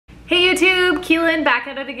Hey YouTube, Keelan back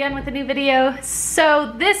at it again with a new video.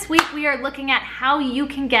 So this week we are looking at how you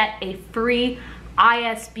can get a free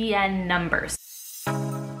ISBN number.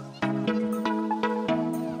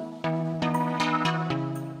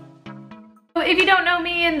 If you don't know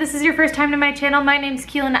me and this is your first time to my channel, my name's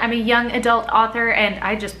Keelan. I'm a young adult author and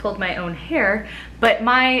I just pulled my own hair, but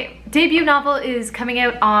my debut novel is coming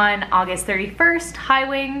out on August 31st.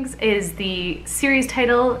 Highwings is the series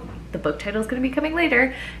title. The book title is going to be coming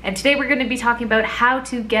later, and today we're going to be talking about how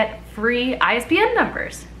to get free ISBN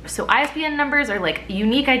numbers. So ISBN numbers are like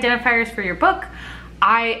unique identifiers for your book.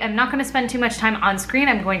 I am not going to spend too much time on screen.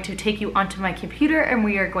 I'm going to take you onto my computer and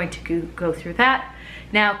we are going to go through that.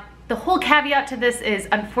 Now, the whole caveat to this is,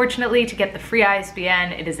 unfortunately, to get the free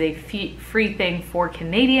ISBN, it is a free thing for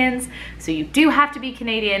Canadians, so you do have to be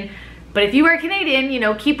Canadian. But if you are Canadian, you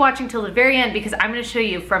know, keep watching till the very end because I'm going to show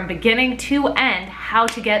you from beginning to end how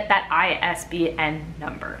to get that ISBN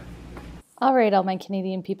number. All right, all my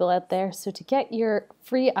Canadian people out there. So to get your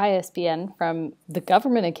free ISBN from the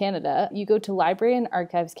government of Canada, you go to Library and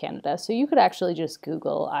Archives Canada. So you could actually just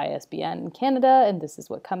Google ISBN Canada and this is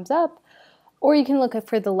what comes up. Or you can look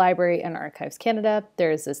for the Library and Archives Canada.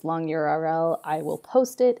 There's this long URL. I will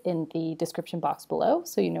post it in the description box below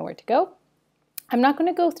so you know where to go. I'm not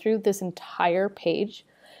going to go through this entire page.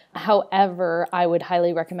 However, I would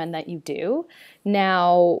highly recommend that you do.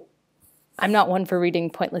 Now, I'm not one for reading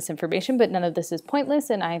pointless information, but none of this is pointless,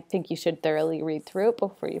 and I think you should thoroughly read through it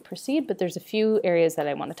before you proceed. But there's a few areas that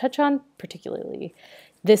I want to touch on, particularly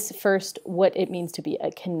this first, what it means to be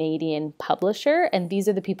a Canadian publisher, and these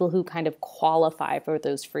are the people who kind of qualify for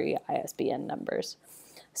those free ISBN numbers.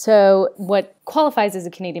 So what qualifies as a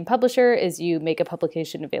Canadian publisher is you make a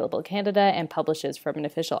publication available in Canada and publishes from an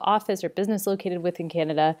official office or business located within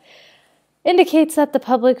Canada. Indicates that the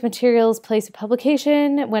public materials place of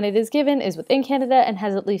publication when it is given is within Canada and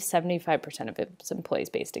has at least 75% of its employees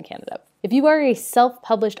based in Canada. If you are a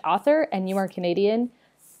self-published author and you are Canadian,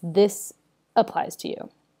 this applies to you.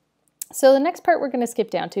 So the next part we're going to skip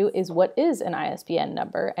down to is what is an ISBN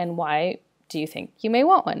number and why do you think you may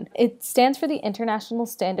want one? It stands for the International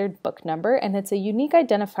Standard Book Number, and it's a unique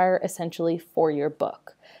identifier essentially for your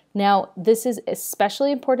book. Now, this is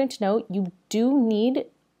especially important to note. You do need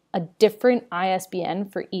a different ISBN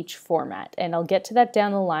for each format, and I'll get to that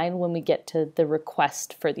down the line when we get to the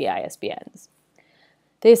request for the ISBNs.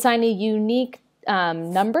 They assign a unique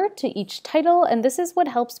number to each title, and this is what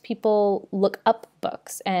helps people look up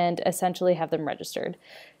books and essentially have them registered.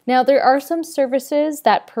 Now, there are some services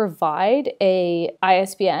that provide a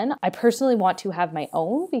ISBN. I personally want to have my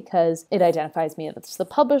own because it identifies me as the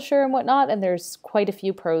publisher and whatnot, and there's quite a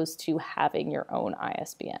few pros to having your own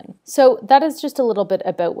ISBN. So that is just a little bit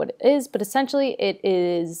about what it is, but essentially it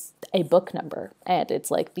is a book number, and it's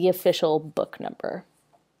like the official book number.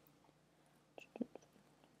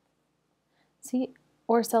 See,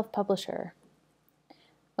 or self-publisher.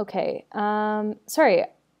 Okay, sorry.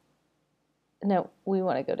 No, we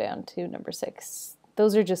want to go down to number 6.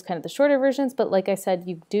 Those are just kind of the shorter versions, but like I said,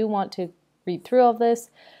 you do want to read through all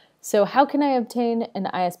this. So how can I obtain an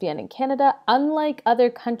ISBN in Canada? Unlike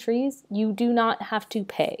other countries, you do not have to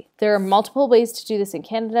pay. There are multiple ways to do this in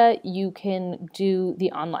Canada. You can do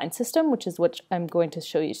the online system, which is what I'm going to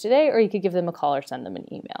show you today, or you could give them a call or send them an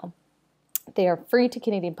email. They are free to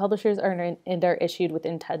Canadian publishers and are issued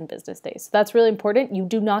within 10 business days. So that's really important. You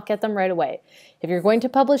do not get them right away. If you're going to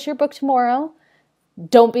publish your book tomorrow,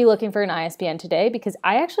 don't be looking for an ISBN today because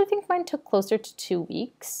I actually think mine took closer to 2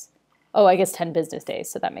 weeks. Oh, I guess 10 business days,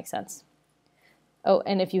 so that makes sense. Oh,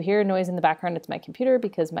 and if you hear a noise in the background, it's my computer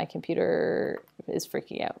because my computer is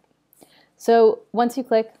freaking out. So once you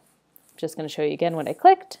click, I'm just going to show you again what I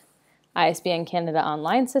clicked. ISBN Canada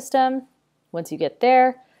Online System. Once you get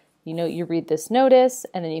there, you read this notice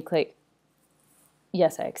and then you click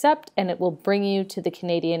yes, I accept, and it will bring you to the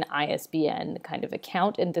Canadian ISBN kind of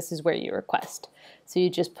account, and this is where you request. So you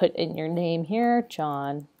just put in your name here,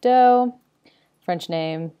 John Doe, French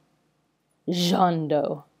name, Jean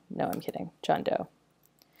Doe. No, I'm kidding, John Doe.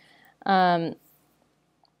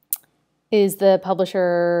 Is the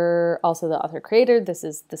publisher also the author-creator? This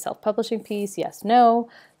is the self-publishing piece, yes, no.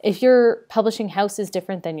 If your publishing house is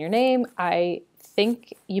different than your name, I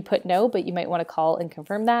think you put no, but you might want to call and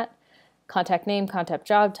confirm that. Contact name, contact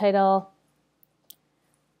job title.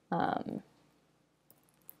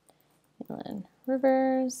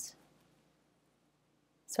 Rivers.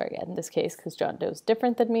 Sorry, in this case, because John Doe is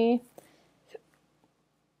different than me.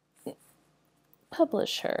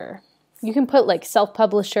 Publisher. You can put like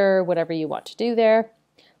self-publisher, whatever you want to do there.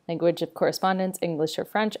 Language of correspondence, English or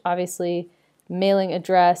French, obviously. Mailing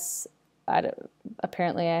address,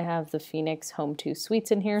 apparently I have the Phoenix Home 2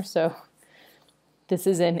 Suites in here, so this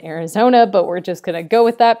is in Arizona, but we're just going to go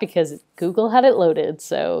with that because Google had it loaded,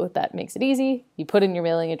 so that makes it easy. You put in your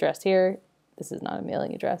mailing address here. This is not a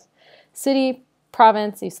mailing address. City,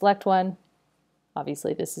 province, you select one.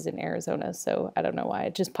 Obviously, this is in Arizona, so I don't know why.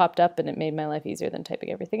 It just popped up and it made my life easier than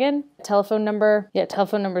typing everything in. Telephone number. Yeah,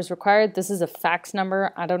 telephone number is required. This is a fax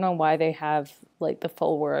number. I don't know why they have like the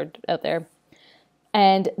full word out there.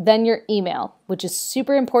 And then your email, which is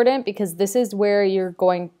super important because this is where they're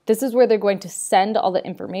going to send all the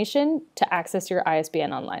information to access your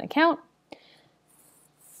ISBN online account.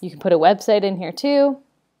 You can put a website in here too.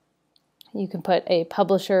 You can put a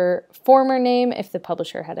publisher former name if the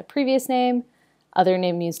publisher had a previous name, other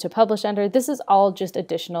name used to publish under. This is all just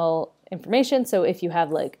additional information. So if you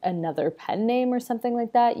have like another pen name or something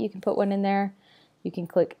like that, you can put one in there. You can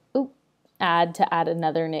click add to add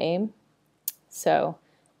another name. So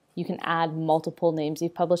you can add multiple names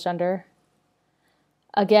you've published under.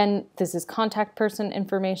 Again, this is contact person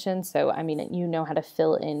information. So, I mean, you know how to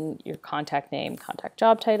fill in your contact name, contact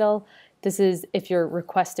job title. This is if you're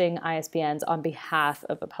requesting ISBNs on behalf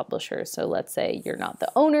of a publisher. So let's say you're not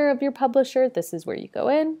the owner of your publisher. This is where you go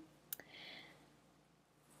in.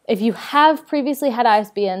 If you have previously had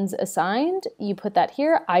ISBNs assigned, you put that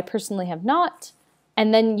here. I personally have not.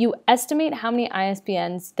 And then you estimate how many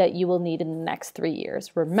ISBNs that you will need in the next 3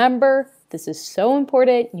 years. Remember, this is so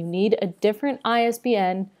important. You need a different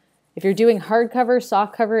ISBN. If you're doing hardcover,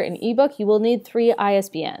 softcover, and ebook, you will need 3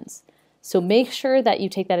 ISBNs. So make sure that you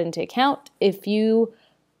take that into account. If you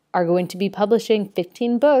are going to be publishing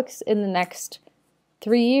 15 books in the next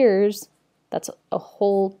 3 years, that's a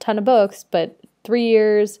whole ton of books, but 3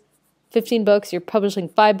 years, 15 books, you're publishing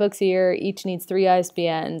 5 books a year, each needs 3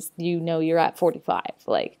 ISBNs, you know you're at 45.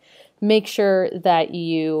 Like, make sure that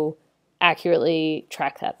you accurately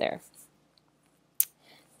track that there.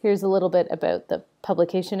 Here's a little bit about the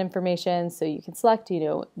publication information. So you can select,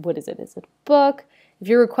 what is it? Is it a book? If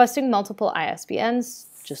you're requesting multiple ISBNs,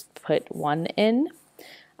 just put one in.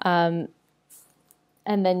 And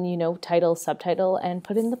then, title, subtitle, and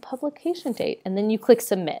put in the publication date. And then you click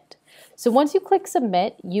submit. So once you click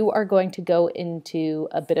submit, you are going to go into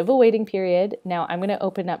a bit of a waiting period. Now I'm going to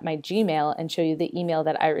open up my Gmail and show you the email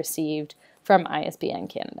that I received from ISBN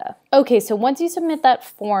Canada. Okay, so once you submit that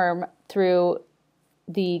form through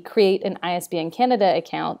the Create an ISBN Canada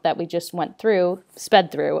account that we just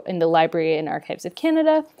sped through in the Library and Archives of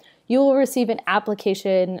Canada, you will receive an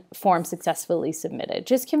application form successfully submitted,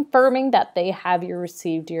 just confirming that they have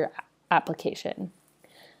received your application.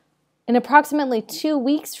 In approximately 2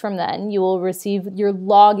 weeks from then, you will receive your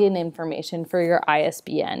login information for your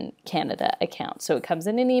ISBN Canada account. So it comes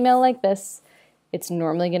in an email like this. It's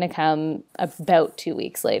normally going to come about 2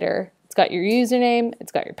 weeks later. It's got your username,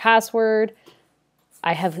 it's got your password.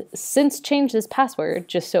 I have since changed this password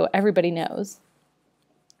just so everybody knows.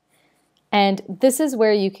 And this is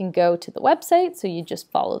where you can go to the website. So you just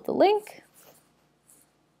follow the link.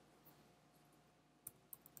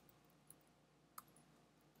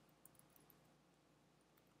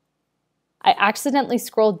 I accidentally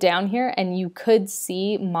scrolled down here and you could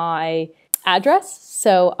see my address.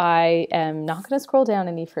 So I am not going to scroll down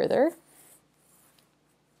any further.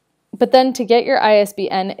 But then to get your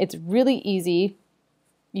ISBN, it's really easy.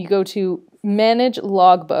 You go to Manage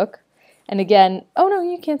Logbook. And again, oh no,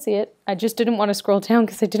 you can't see it. I just didn't want to scroll down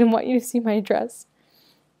because I didn't want you to see my address.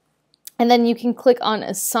 And then you can click on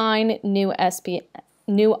Assign New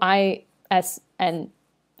ISBN.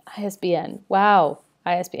 Wow,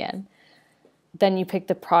 ISBN. Then you pick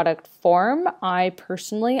the product form. I'm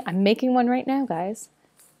making one right now, guys.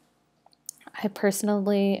 I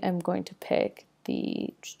personally am going to pick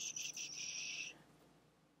the...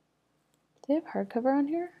 Do they have hardcover on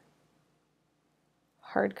here?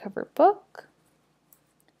 Hardcover book.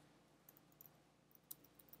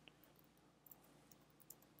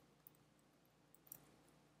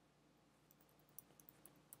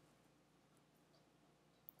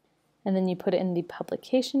 And then you put in the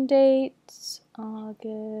publication date,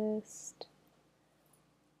 August,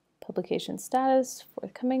 publication status,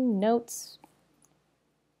 forthcoming, notes,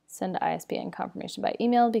 send ISBN confirmation by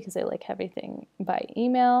email because I like everything by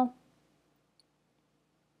email.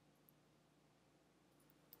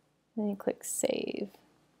 Then you click Save.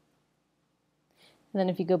 And then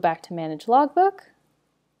if you go back to Manage Logbook,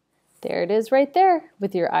 there it is right there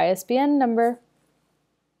with your ISBN number.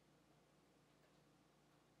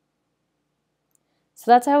 So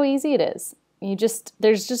that's how easy it is.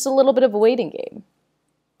 There's just a little bit of a waiting game.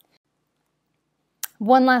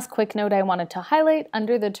 One last quick note I wanted to highlight: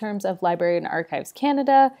 under the terms of Library and Archives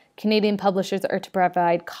Canada, Canadian publishers are to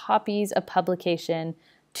provide copies of publication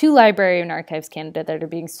to Library and Archives Canada that are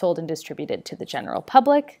being sold and distributed to the general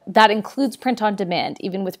public. That includes print on demand,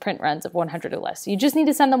 even with print runs of 100 or less. So you just need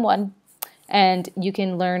to send them one, and you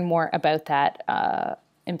can learn more about that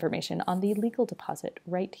information on the legal deposit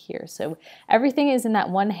right here. So everything is in that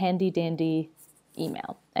one handy dandy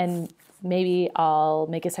email. And maybe I'll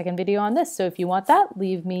make a second video on this. So if you want that,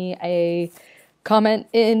 leave me a comment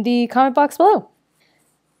in the comment box below.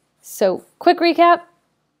 So quick recap: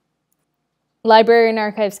 Library and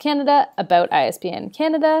Archives Canada, about ISBN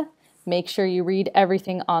Canada. Make sure you read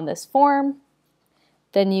everything on this form.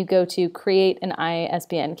 Then you go to create an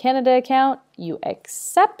ISBN Canada account. You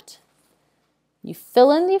accept. You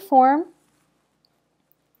fill in the form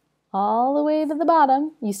all the way to the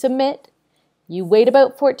bottom. You submit. You wait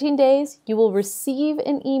about 14 days. You will receive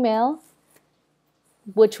an email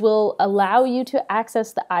which will allow you to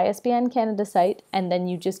access the ISBN Canada site, and then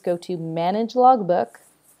you just go to Manage Logbook.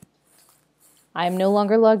 I'm no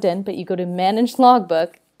longer logged in, but you go to Manage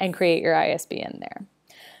Logbook and create your ISBN there.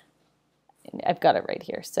 I've got it right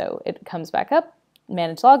here. So it comes back up,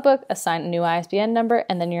 Manage Logbook, assign a new ISBN number,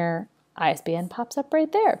 and then your ISBN pops up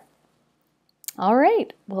right there. All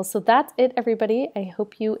right, well, so that's it, everybody. I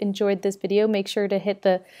hope you enjoyed this video. Make sure to hit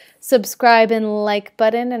the subscribe and like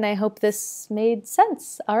button, and I hope this made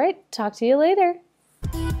sense. All right, talk to you later.